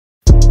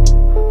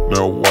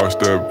Now watch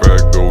that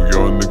back though.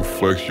 Young nigga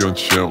flex, young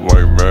champ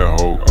like Mad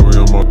Ho. I be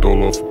on my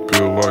dole off a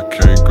pill, I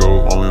can't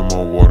go. I'm in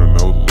my water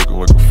nose, looking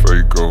like a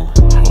Fago.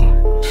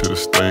 Shit a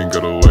stain,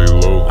 gotta lay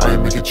low. I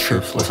ain't making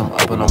trips unless I'm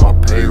upping on my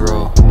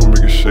payroll. I'ma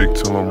make it shake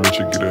till I'm rich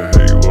and get a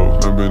halo.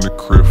 Remember in the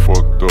crib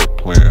fucked up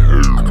playing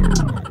Halo.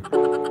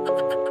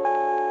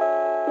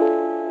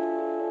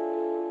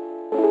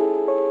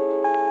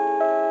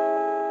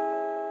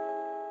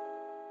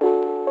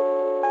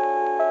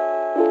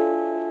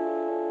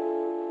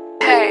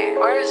 Hey,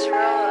 where's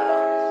Rolo?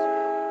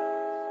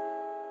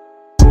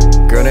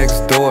 Girl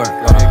next door,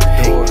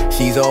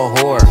 she's a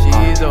whore.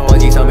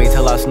 Buggy tell me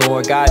till I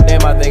snore.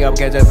 Goddamn, I think I'm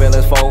catching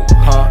feelings for,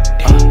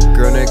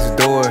 girl next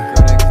door,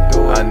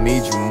 I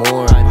need you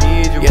more.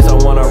 Yes, I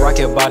wanna rock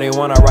your body,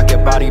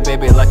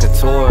 baby, like a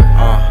tour.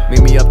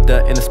 Meet me up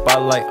there in the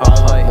spotlight,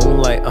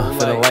 moonlight,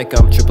 feeling like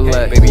I'm triple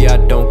X. Baby, I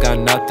don't got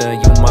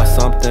nothing, you my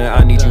something.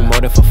 I need you more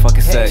than for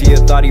fucking sex. She a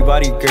thotty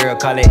body girl,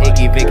 call it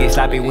Icky Vicky,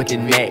 slap it with the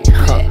neck.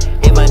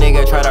 If a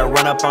nigga try to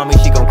run up on me,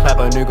 she gon' clap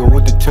a nigga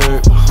with the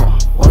turn.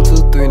 1,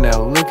 2, 3,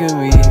 now look at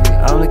me,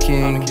 I'm the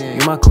king,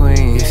 you my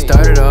queen. It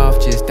started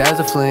off just as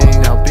a fling,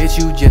 now bitch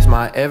you just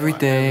my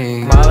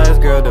everything. My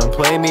last girl done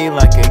play me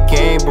like a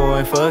Game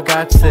Boy,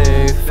 forgot to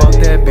save. Fuck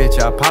that bitch,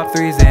 I pop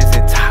 3s and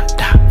said top,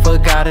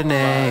 forgot a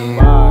name.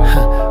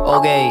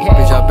 Okay,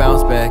 bitch I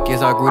bounce back,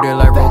 yes I grew there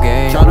like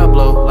Rogaine. Tryna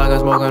blow like I'm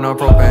smoking on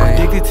propane.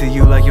 Addicted to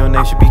you like your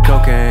name should be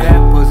cocaine.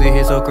 That pussy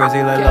hit so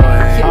crazy like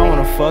Loain. I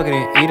wanna fuck it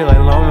and eat it like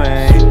lo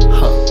mein.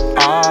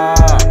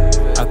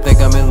 I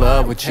think I'm in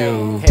love with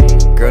you.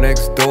 Girl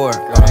next door,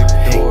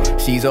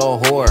 she's a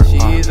whore.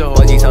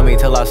 Buggy tell me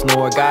till I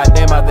snore.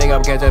 Goddamn, I think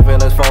I'm catching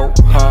feelings for,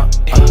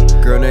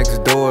 girl next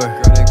door,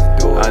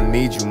 I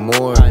need you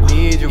more.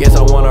 Yes,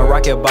 I wanna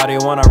rock your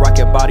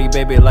body,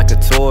 baby, like a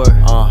tour.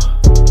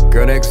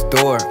 Girl next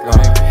door,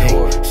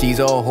 she's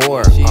a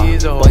whore.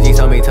 Buggy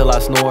tell me till I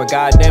snore.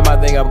 Goddamn, I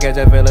think I'm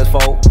catching feelings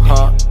for,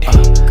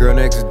 girl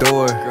next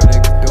door,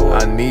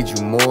 I need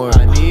you more.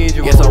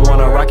 Yes, I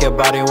wanna rock your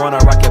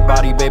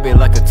body, baby,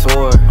 like a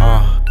tour.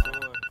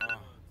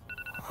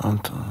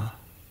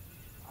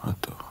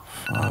 What the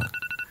fuck?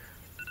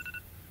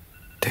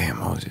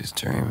 Damn, I was just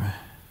dreaming.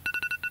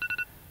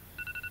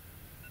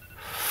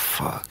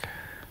 Fuck.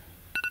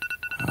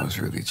 I was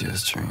really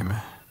just dreaming.